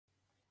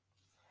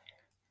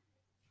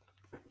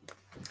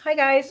Hi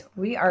guys,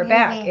 we are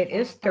back. It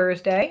is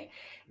Thursday,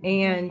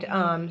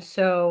 and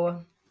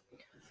so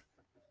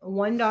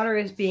one daughter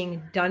is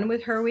being done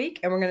with her week,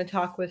 and we're going to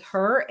talk with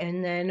her,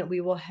 and then we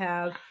will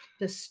have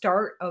the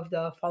start of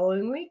the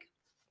following week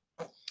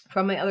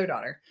from my other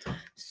daughter.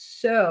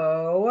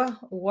 So,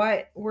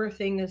 what were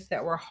things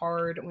that were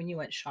hard when you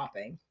went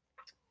shopping?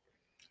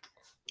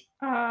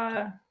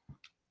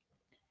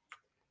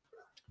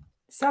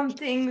 Some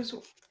things,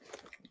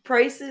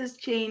 prices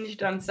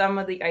changed on some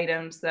of the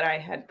items that I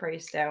had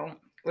priced out,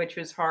 which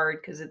was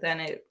hard because then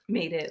it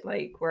made it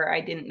like where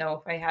I didn't know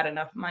if I had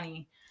enough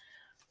money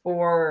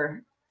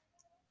for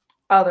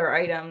other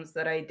items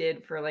that I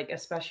did for like a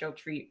special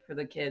treat for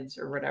the kids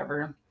or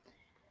whatever.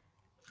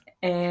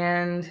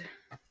 And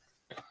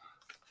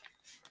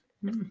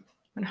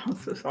what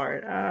else was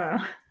hard?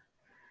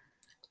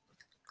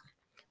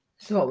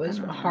 So, what was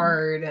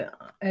hard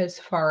as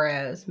far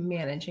as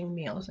managing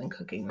meals and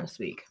cooking this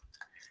week?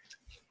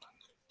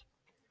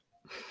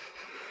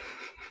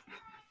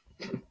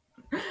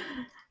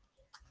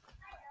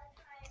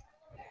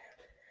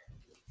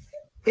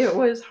 It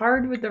was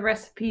hard with the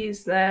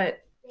recipes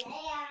that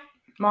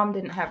Mom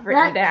didn't have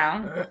written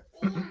down.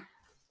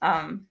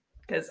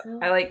 Because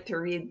I like to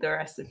read the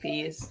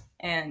recipes,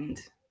 and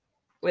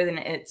when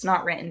it's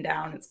not written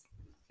down, it's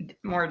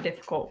more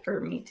difficult for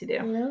me to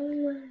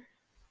do.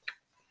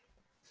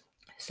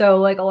 So,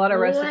 like a lot of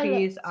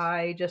recipes,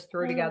 I just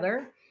threw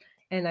together,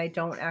 and I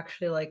don't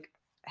actually like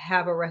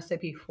have a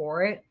recipe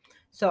for it.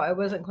 So I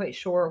wasn't quite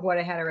sure what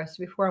I had a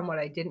recipe for and what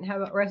I didn't have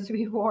a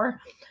recipe for.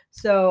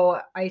 So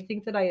I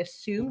think that I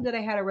assumed that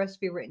I had a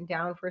recipe written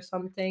down for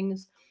some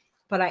things,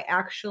 but I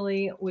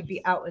actually would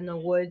be out in the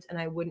woods and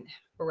I wouldn't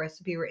have a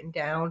recipe written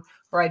down,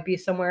 or I'd be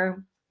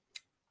somewhere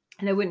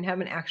and I wouldn't have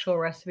an actual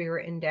recipe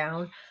written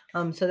down.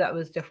 So that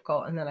was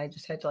difficult. And then I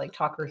just had to like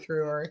talk her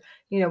through, or,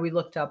 we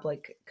looked up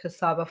like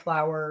cassava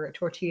flour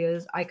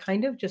tortillas. I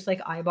kind of just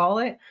like eyeball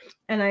it.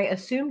 And I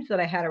assumed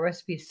that I had a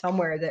recipe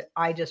somewhere that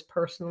I just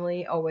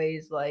personally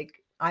always like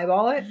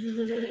eyeball it.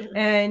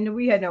 And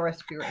we had no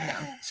recipe written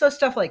down. So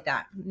stuff like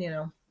that,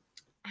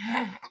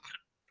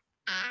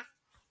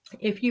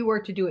 If you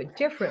were to do it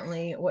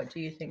differently, what do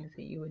you think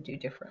that you would do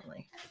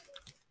differently?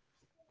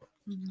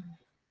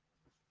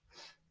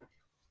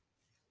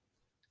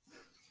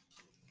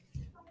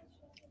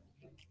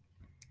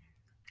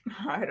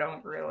 I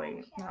don't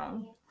really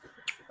know.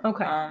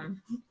 Okay.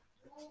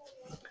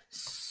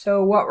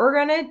 So what we're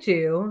going to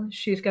do,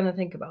 she's going to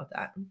think about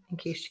that in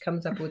case she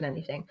comes up with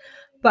anything.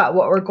 But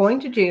what we're going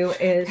to do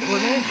is we're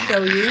going to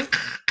show you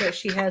what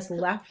she has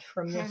left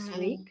from this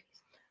week.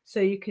 So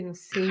you can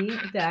see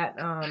that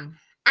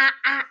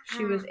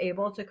she was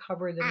able to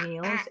cover the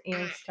meals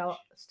and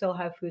still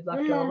have food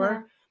left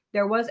over.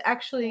 There was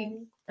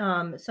actually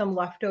some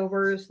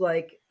leftovers,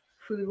 like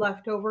food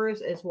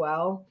leftovers as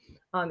well.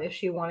 If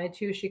she wanted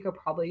to, she could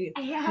probably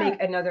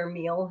make another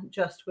meal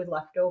just with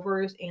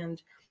leftovers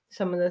and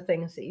some of the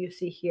things that you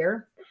see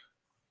here.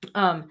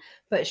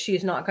 But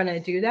she's not going to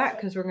do that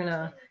because we're going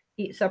to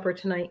eat supper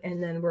tonight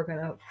and then we're going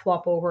to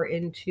flop over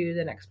into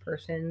the next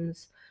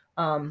person's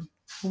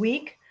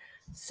week.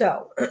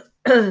 So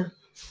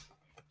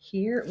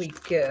here we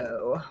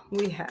go.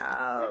 We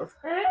have,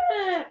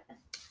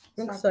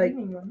 looks like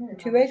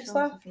 2 eggs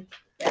left.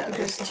 Yeah,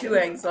 there's 2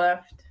 eggs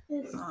left.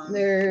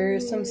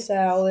 There's some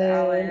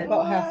salad,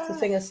 about half the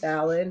thing of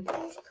salad.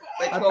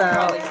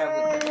 About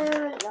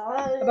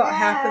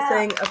half a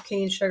thing of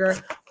cane sugar.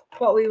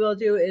 What we will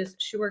do is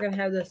we're going to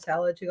have the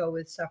salad to go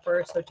with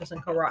supper so it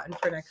doesn't go rotten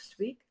for next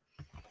week.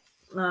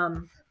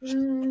 So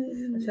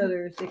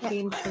there's the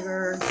cane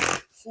sugar.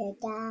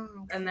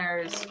 And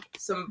there's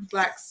some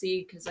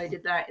flaxseed because I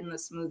did that in the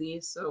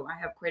smoothie, so I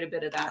have quite a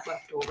bit of that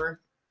left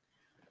over.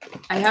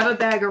 I have a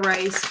bag of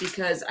rice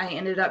because I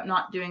ended up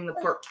not doing the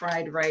pork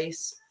fried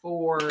rice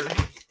for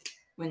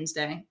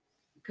Wednesday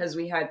because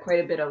we had quite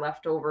a bit of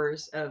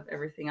leftovers of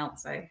everything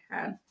else I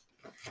had.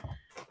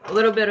 A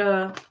little bit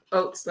of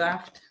oats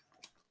left.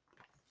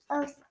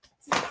 A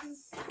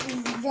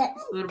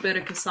little bit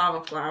of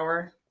cassava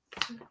flour.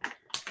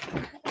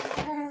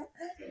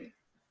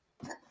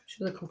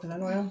 Show the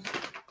coconut oil.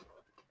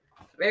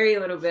 Very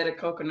little bit of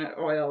coconut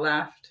oil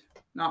left.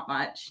 Not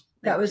much.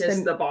 That was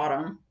just the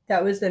bottom.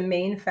 That was the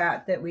main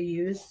fat that we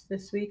used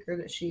this week, or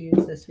that she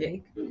used this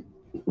week.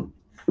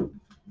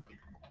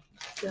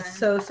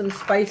 So some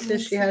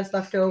spices she has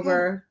left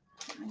over.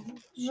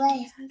 She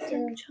has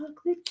some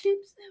chocolate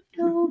chips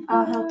left over.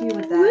 I'll help you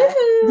with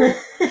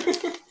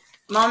that.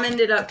 Mom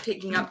ended up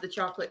picking up the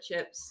chocolate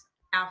chips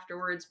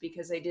afterwards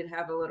because I did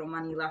have a little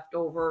money left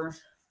over.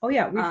 Oh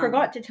yeah, we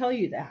forgot to tell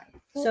you that.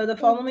 So the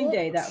following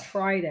day, that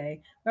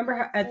Friday, remember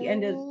how at the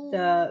end of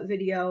the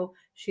video,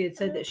 she had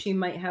said that she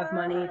might have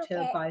money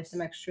to buy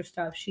some extra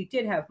stuff. She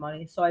did have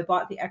money, so I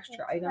bought the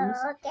extra items,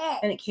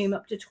 and it came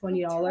up to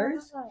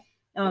 $20.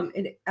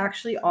 It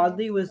actually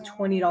oddly was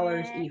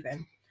 $20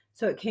 even.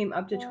 So it came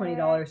up to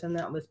 $20, and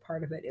that was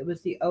part of it. It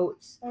was the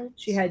oats.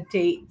 She had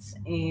dates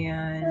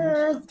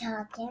and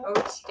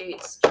oats,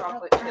 dates,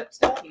 chocolate chips,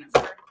 and peanut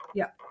butter.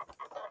 Yeah.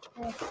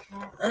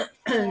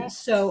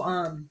 So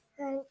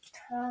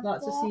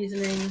lots of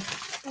seasonings.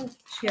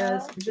 She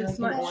has this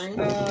much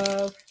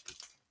of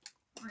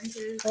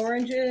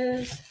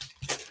oranges,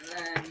 and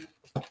then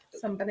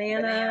some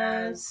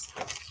bananas,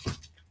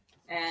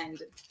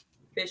 and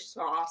fish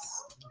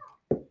sauce,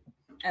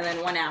 and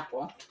then 1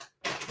 apple.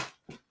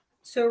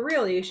 So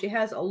really, she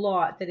has a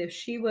lot that if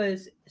she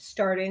was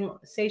starting,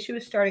 say she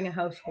was starting a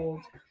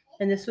household,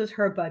 and this was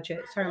her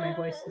budget. Sorry, my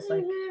voice is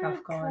like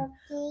half gone.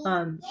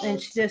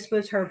 This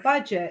was her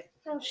budget.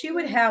 She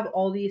would have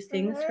all these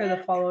things for the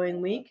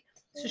following week,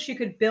 so she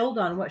could build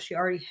on what she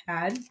already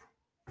had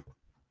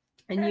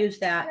and use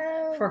that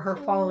for her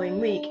following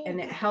week,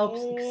 and it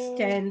helps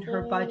extend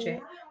her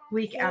budget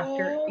week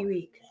after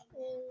week.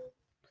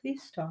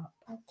 Please stop.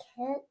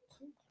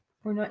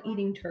 We're not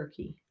eating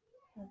turkey.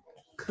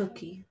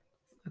 Cookie.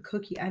 A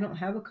cookie. I don't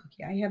have a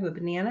cookie. I have a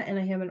banana and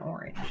I have an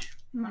orange.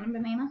 You want a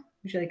banana?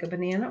 Would you like a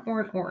banana or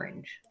an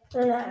orange?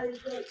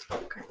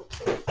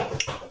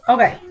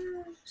 Okay.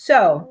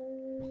 So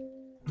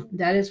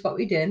that is what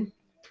we did.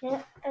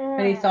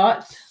 Any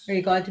thoughts? Are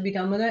you glad to be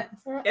done with it?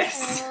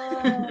 Yes.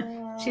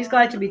 She's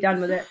glad to be done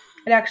with it.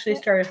 It actually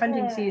started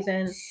hunting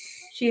season.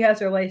 She has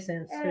her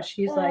license, so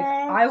she's like,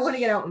 I want to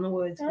get out in the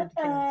woods with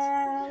the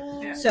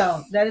kids. Yeah.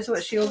 So that is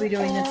what she will be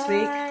doing this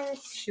week.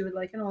 She would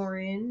like an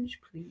orange,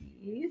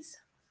 please.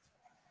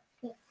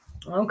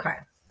 Okay.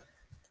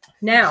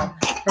 Now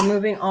we're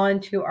moving on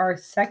to our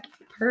second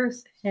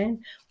person. We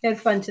had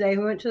fun today.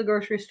 We went to the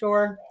grocery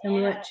store and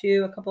we went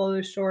to a couple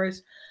other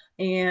stores.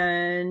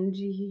 And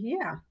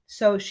yeah,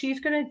 so she's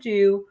going to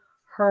do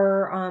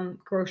her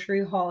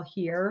grocery haul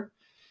here.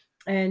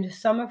 And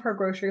some of her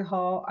grocery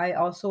haul, I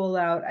also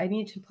allowed, I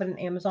need to put an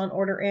Amazon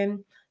order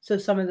in. So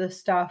some of the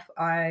stuff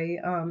I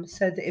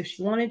said that if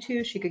she wanted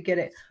to, she could get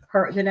it.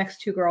 The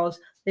next 2 girls,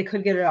 they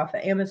could get it off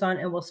of Amazon,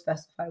 and we'll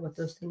specify what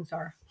those things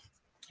are.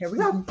 Here we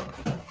go.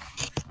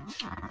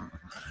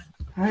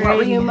 What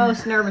were you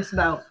most nervous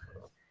about?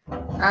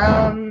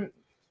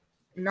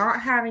 Not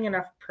having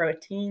enough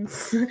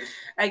proteins.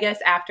 I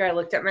guess after I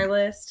looked at my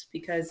list,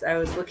 because I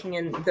was looking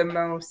in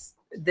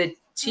the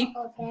cheap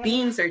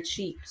beans are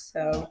cheap.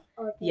 So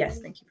yes,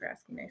 thank you for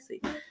asking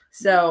nicely.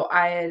 So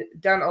I had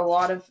done a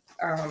lot of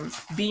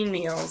bean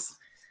meals.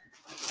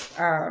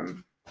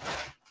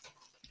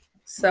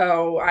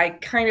 So I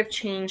kind of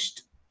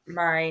changed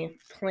my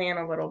plan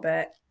a little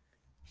bit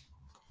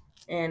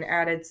and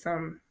added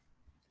some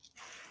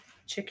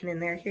chicken in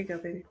there. Here you go,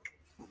 baby.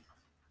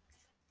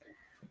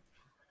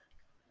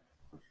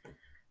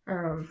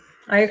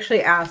 I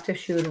actually asked if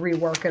she would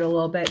rework it a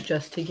little bit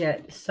just to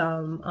get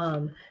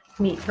some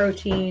meat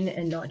protein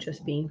and not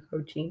just bean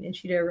protein, and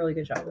she did a really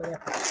good job with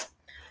it.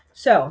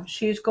 So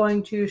she's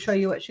going to show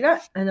you what she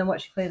got and then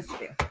what she plans to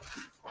do.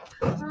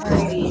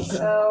 Alrighty,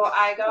 so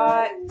I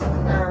got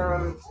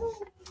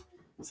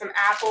some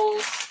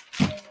apples,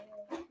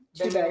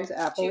 2 bags of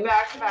apples. 2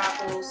 bags of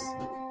apples,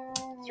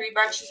 3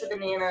 bunches of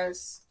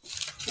bananas,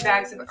 2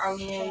 bags of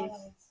onions,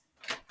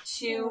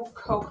 2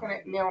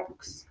 coconut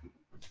milks,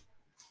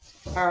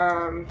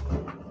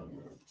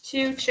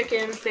 2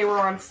 chickens. They were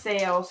on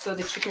sale, so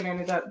the chicken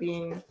ended up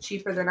being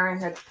cheaper than I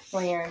had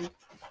planned.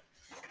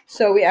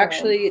 So we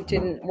actually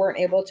weren't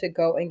able to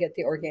go and get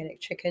the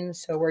organic chicken,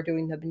 so we're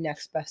doing the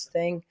next best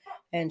thing,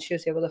 and she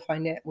was able to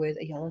find it with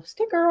a yellow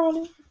sticker on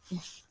it.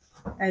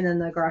 And then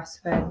the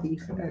grass-fed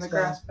beef as well.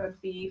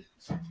 Grass-fed beef,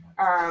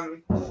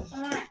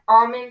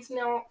 almond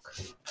milk,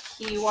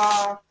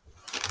 quinoa,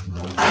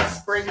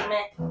 spring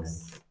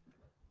mix,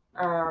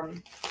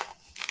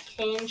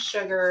 cane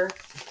sugar,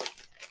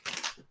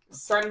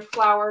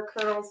 sunflower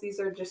kernels. These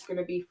are just going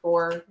to be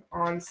for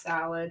on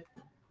salad.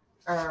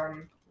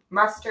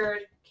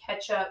 Mustard,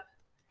 ketchup,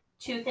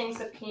 2 things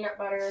of peanut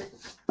butter,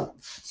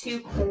 4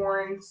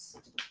 corns,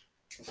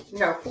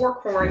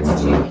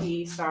 2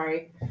 peas,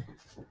 sorry.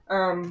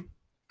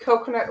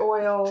 Coconut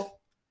oil,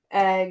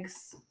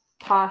 eggs,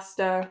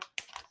 pasta,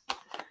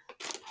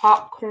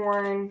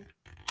 popcorn,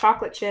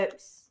 chocolate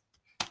chips,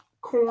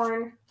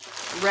 corn,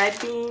 red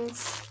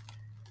beans,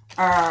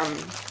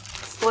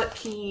 split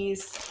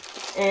peas,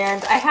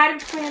 and I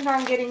hadn't planned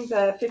on getting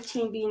the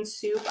 15 bean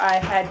soup. I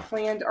had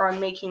planned on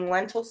making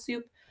lentil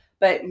soup,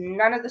 but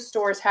none of the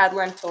stores had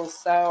lentils,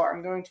 so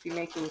I'm going to be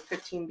making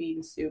 15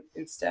 bean soup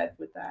instead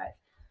with that.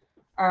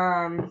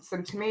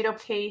 Some tomato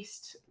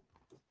paste,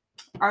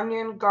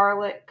 onion,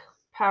 garlic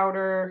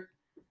powder,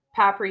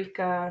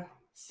 paprika,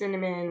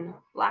 cinnamon,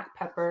 black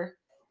pepper,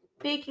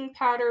 baking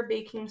powder,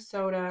 baking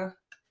soda,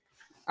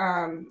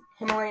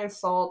 Himalayan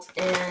salt,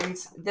 and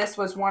this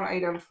was one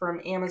item from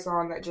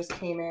Amazon that just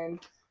came in,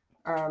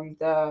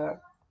 the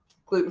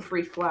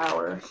gluten-free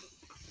flour.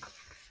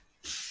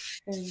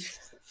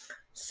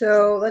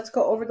 So let's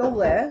go over the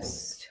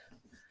list.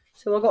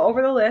 So we'll go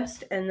over the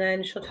list, and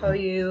then she'll tell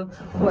you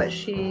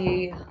which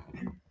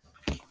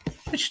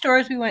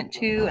stores we went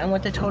to and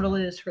what the total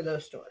is for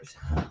those stores.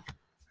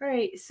 All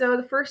right, so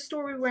the first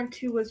store we went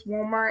to was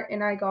Walmart,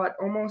 and I got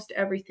almost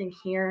everything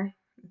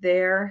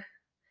there,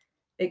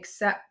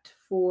 except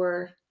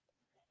for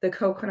the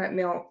coconut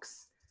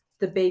milks,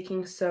 the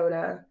baking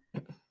soda,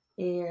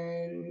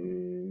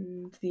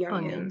 and the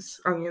onions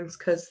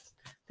because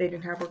they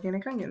didn't have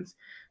organic onions.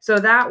 So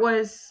that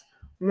was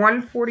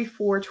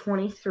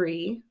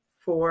 $144.23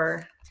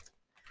 for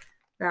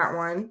that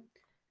one.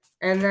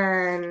 And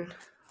then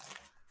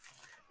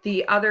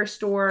the other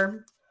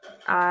store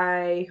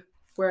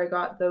where I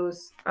got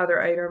those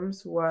other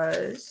items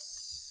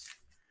was,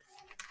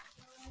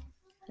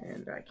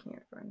 and I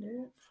can't find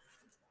it.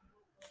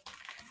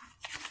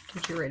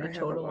 Did you write a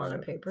total on a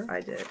paper?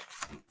 I did.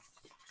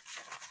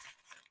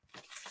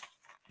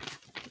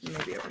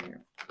 Maybe over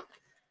here.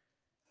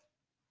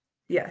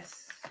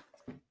 Yes.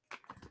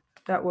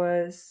 That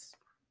was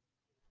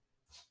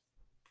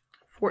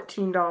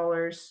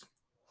 $14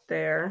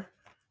 there.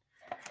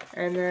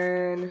 And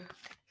then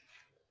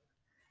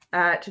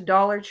at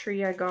Dollar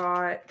Tree, I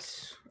got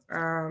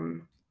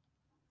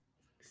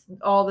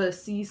all the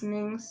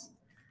seasonings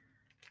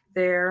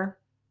there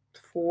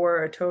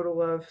for a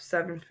total of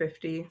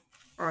 $7.50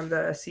 on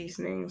the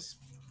seasonings.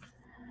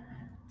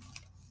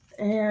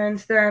 And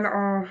then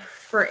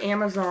for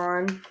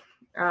Amazon,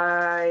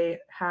 I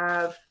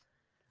have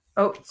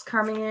oats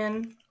coming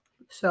in.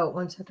 So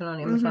 1 second on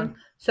Amazon. Mm-hmm.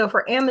 So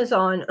for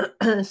Amazon,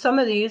 some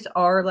of these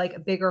are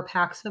like bigger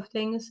packs of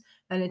things,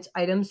 and it's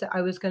items that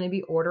I was going to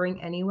be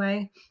ordering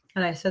anyway.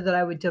 And I said that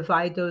I would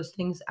divide those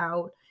things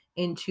out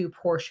into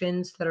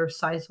portions that are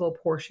sizable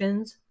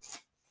portions.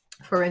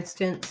 For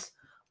instance,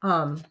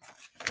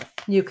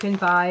 you can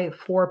buy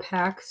 4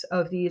 packs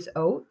of these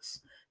oats.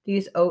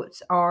 These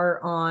oats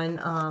are on,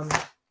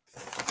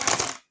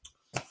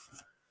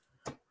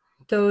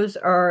 those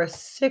are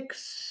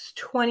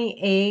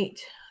 $6.28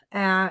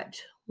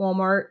 at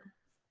Walmart.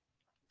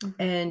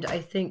 And I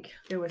think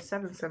it was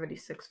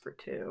 $7.76 for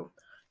 2.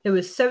 It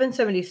was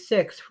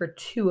 $7.76 for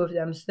 2 of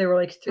them. So they were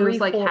like 3. It was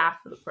like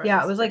half of the price.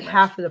 Yeah, it was like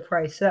half of the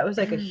price. So that was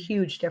like a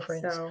huge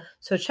difference.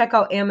 So check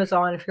out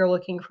Amazon if you're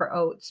looking for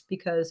oats,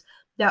 because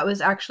that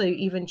was actually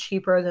even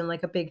cheaper than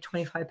like a big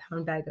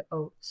 25-pound bag of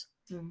oats.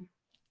 Mm-hmm.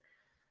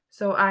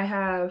 So I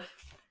have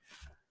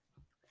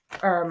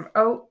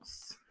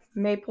oats,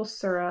 maple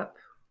syrup,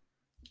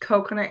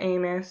 coconut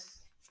aminos.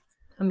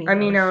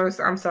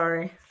 I'm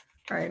sorry.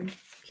 I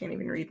can't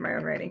even read my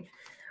own writing.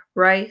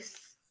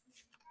 Rice,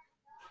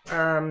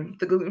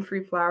 the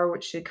gluten-free flour,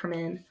 which should come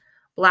in,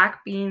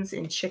 black beans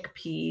and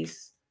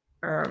chickpeas.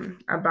 I'm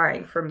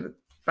buying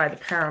by the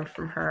pound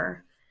from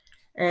her.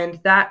 And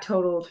that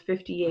totaled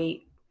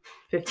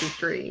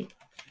 $58.53.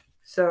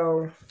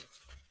 So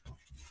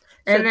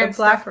and the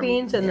black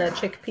beans and the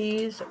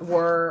chickpeas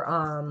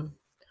were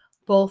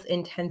both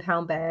in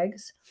 10-pound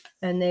bags,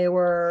 and they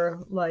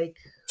were like,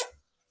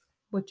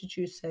 what did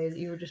you say that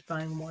you were just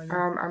buying one?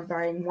 I'm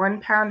buying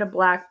 1 pound of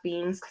black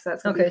beans because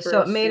that's okay.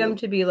 So it made them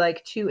to be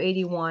like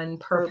 $2.81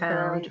 per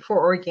pound for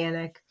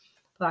organic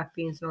black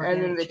beans and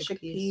organic. And then the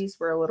chickpeas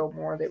were a little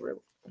more. They were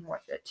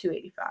at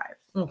 $2.85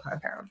 a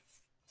pound.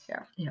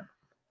 Yeah.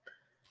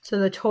 So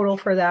the total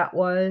for that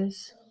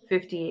was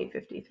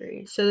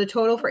 $58.53. So the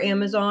total for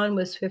Amazon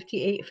was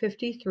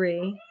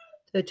 $58.53.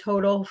 The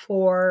total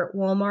for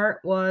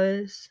Walmart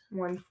was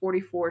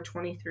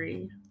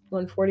 $144.23.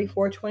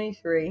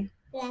 $144.23.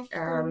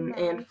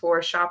 And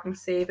for Shop and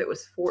Save, it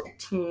was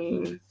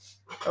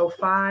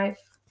 $14.05.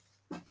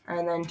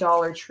 And then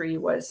Dollar Tree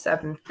was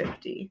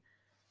 $7.50.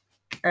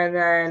 And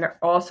then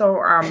also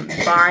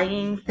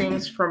buying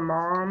things from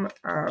Mom.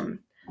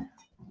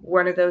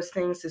 One of those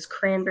things is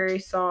cranberry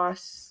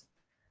sauce,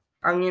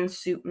 onion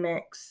soup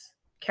mix,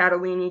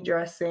 catalini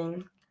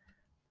dressing,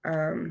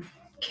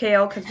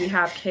 kale, because we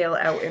have kale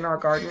out in our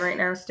garden right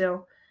now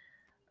still,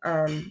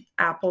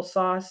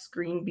 applesauce,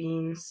 green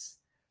beans,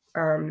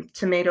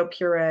 tomato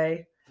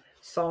puree,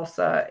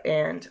 salsa,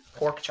 and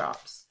pork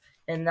chops.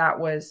 And that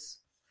was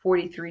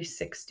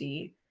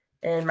 $43.60.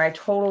 And my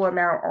total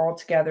amount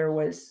altogether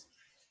was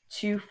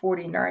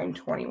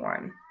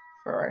 $249.21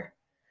 for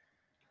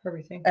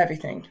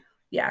everything.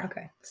 Yeah.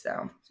 Okay.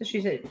 So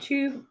she's at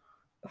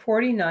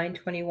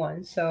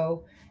 $249.21.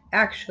 So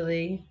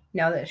actually,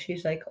 now that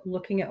she's like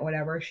looking at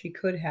whatever, she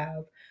could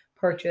have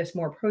purchased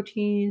more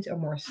proteins or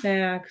more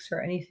snacks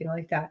or anything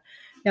like that.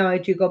 Now I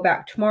do go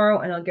back tomorrow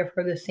and I'll give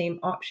her the same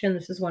option.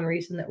 This is one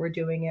reason that we're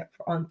doing it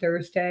on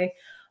Thursday.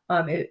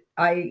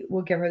 I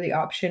will give her the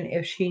option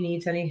if she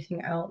needs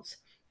anything else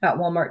at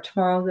Walmart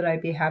tomorrow, that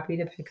I'd be happy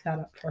to pick that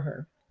up for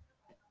her.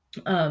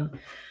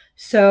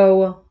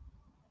 So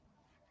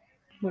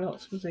what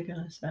else was I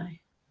going to say?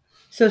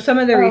 So some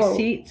of the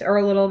receipts are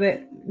a little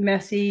bit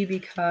messy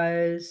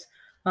because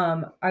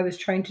I was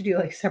trying to do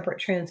like separate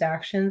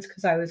transactions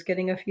because I was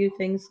getting a few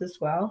things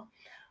as well.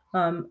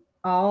 I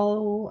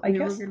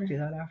guess we'll do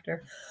that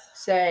after.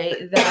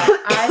 Say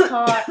that I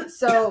thought,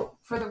 so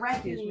for the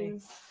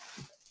recipes,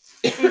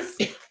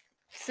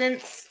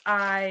 since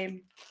I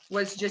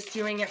was just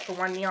doing it for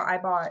one meal, I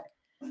bought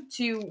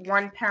 2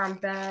 1-pound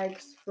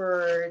bags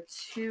for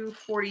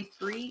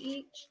 $2.43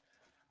 each.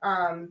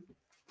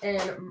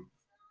 And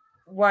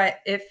what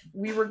if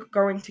we were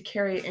going to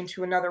carry it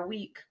into another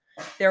week?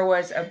 There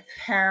was an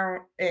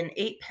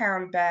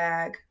 8-pound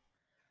bag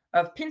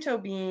of pinto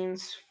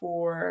beans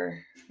for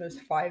It was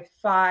five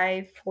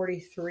five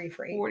 43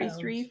 for 8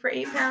 43 pounds. for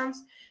 8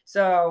 pounds.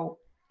 So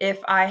if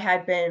I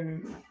had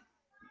been,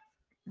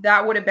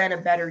 that would have been a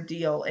better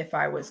deal if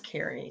I was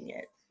carrying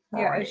it.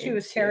 Yeah, if she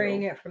was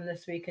carrying it from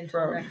this week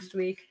until next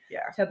week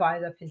to buy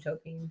the pinto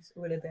beans, it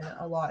would have been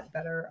a lot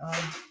better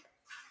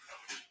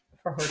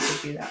for her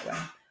to do that way.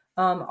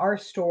 Our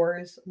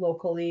stores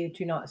locally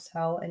do not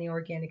sell any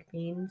organic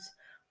beans.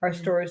 Our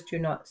stores do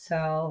not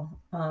sell.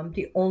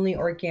 The only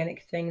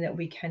organic thing that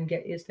we can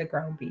get is the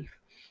ground beef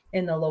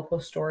in the local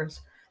stores.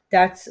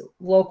 That's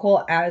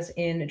local as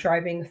in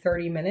driving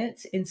 30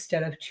 minutes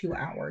instead of 2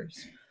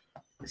 hours.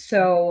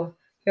 So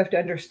you have to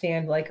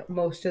understand, like,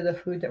 most of the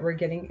food that we're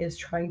getting is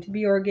trying to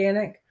be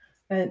organic.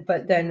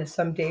 But then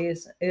some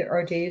days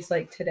are days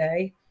like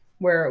today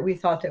where we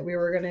thought that we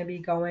were going to be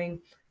going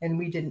and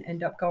we didn't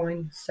end up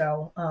going.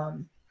 So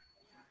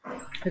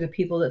the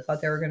people that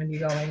thought they were going to be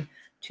going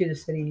to the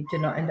city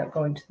did not end up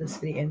going to the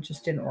city and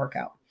just didn't work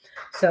out.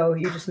 So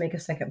you just make a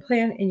second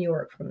plan and you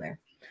work from there.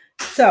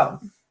 So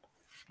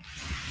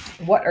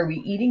what are we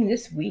eating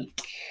this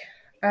week?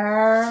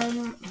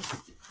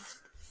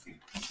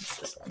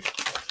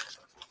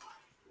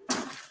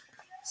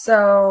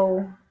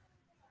 So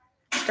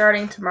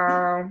starting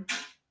tomorrow,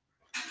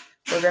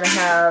 we're going to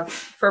have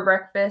for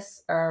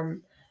breakfast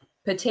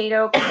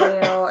potato,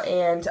 kale,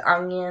 and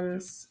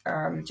onions,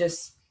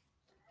 just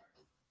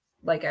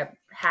like a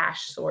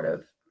hash sort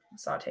of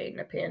sauteed in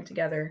a pan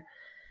together.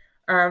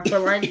 For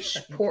lunch,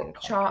 pork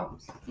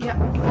chops. Yep.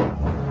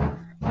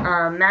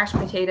 Mashed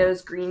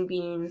potatoes, green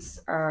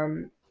beans,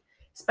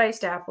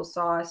 spiced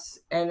applesauce,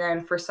 and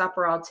then for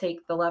supper, I'll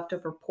take the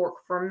leftover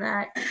pork from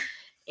that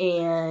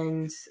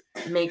and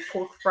make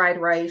pork fried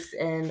rice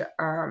and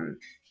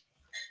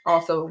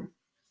also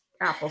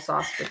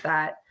applesauce with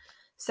that.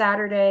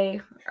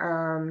 Saturday,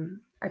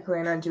 I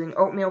plan on doing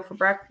oatmeal for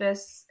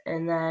breakfast,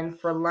 and then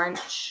for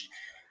lunch,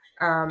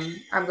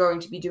 I'm going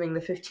to be doing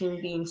the 15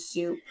 bean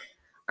soup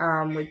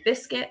with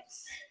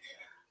biscuits.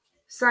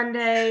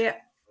 Sunday,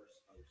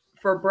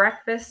 for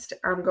breakfast,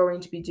 I'm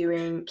going to be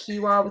doing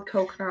quinoa with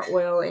coconut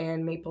oil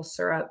and maple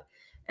syrup.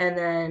 And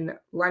then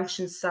lunch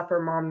and supper,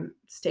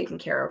 Mom's taking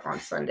care of on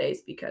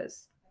Sundays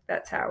because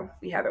that's how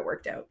we have it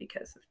worked out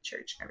because of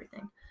church and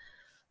everything.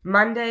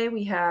 Monday,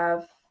 we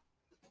have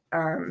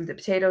the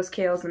potatoes,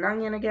 kales, and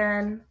onion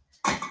again.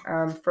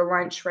 For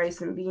lunch,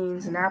 rice and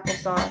beans and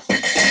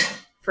applesauce.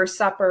 For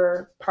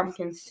supper,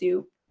 pumpkin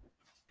soup.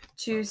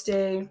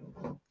 Tuesday,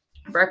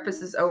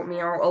 breakfast is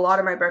oatmeal. A lot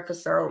of my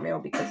breakfasts are oatmeal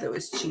because it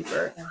was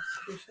cheaper.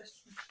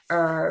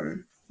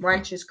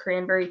 Lunch is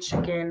cranberry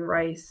chicken,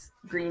 rice,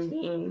 green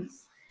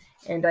beans,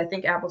 and I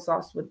think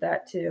applesauce with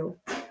that too.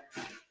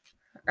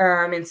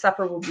 And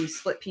supper will be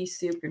split pea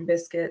soup and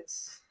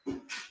biscuits.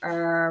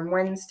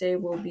 Wednesday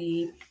will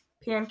be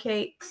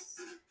pancakes,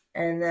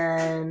 and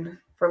then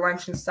for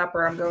lunch and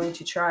supper, I'm going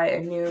to try a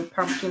new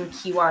pumpkin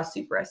quinoa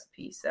soup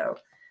recipe. So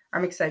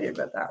I'm excited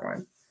about that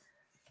one.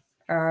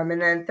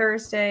 And then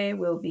Thursday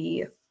will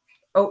be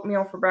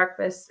oatmeal for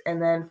breakfast.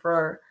 And then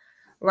for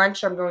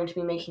lunch, I'm going to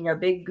be making a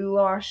big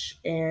goulash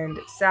and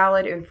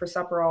salad. And for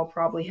supper, I'll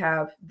probably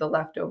have the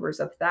leftovers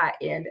of that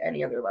and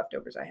any other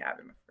leftovers I have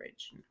in the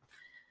fridge. And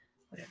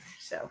whatever.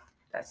 So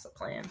that's the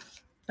plan.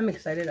 I'm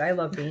excited. I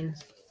love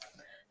beans.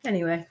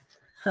 Anyway,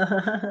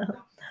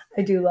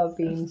 I do love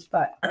beans,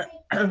 but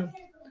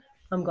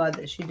I'm glad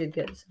that she did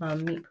get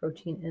some meat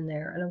protein in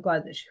there. And I'm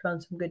glad that she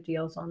found some good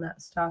deals on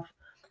that stuff.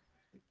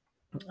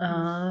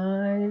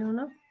 I don't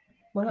know.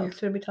 What else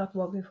did we talk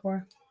about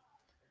before?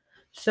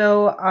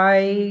 So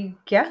I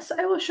guess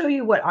I will show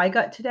you what I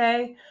got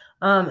today.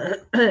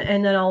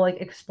 And then I'll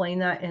explain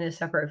that in a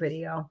separate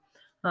video.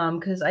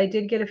 Because I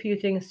did get a few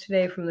things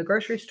today from the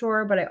grocery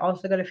store, but I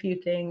also got a few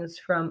things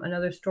from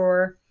another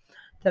store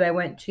that I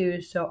went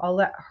to. So I'll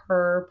let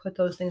her put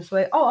those things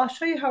away. Oh, I'll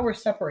show you how we're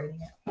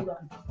separating it. Hold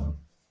on.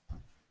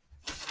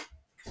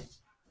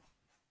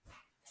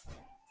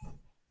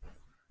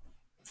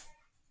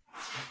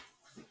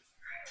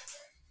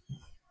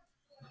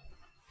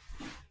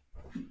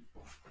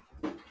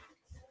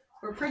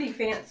 We're pretty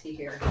fancy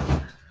here.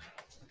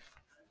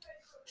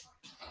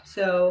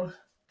 So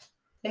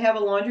they have a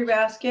laundry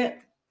basket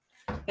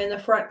in the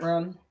front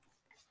room.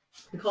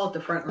 We call it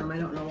the front room. I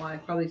don't know why.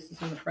 Probably it's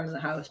in the front of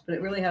the house, but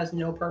it really has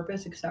no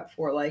purpose except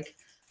for I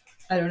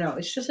don't know.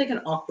 It's just like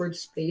an awkward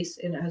space,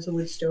 and it has a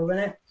wood stove in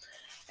it.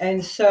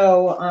 And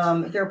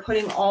so they're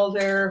putting all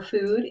their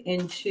food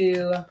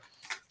into,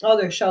 all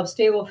their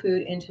shelf-stable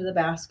food into the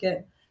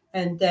basket.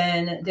 And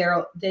then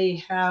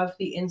they have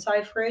the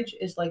inside fridge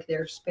is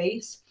their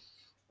space.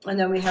 And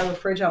then we have a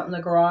fridge out in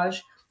the garage,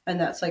 and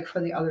that's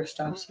for the other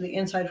stuff. So the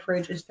inside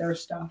fridge is their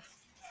stuff.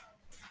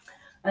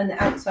 And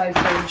the outside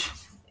fridge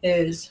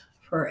is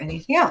for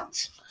anything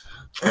else.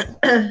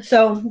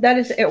 So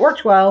it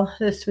worked well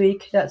this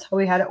week. That's how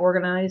we had it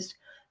organized.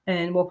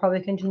 And we'll probably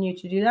continue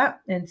to do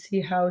that and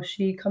see how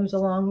she comes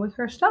along with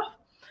her stuff.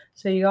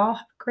 So you all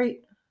have a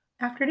great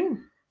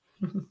afternoon.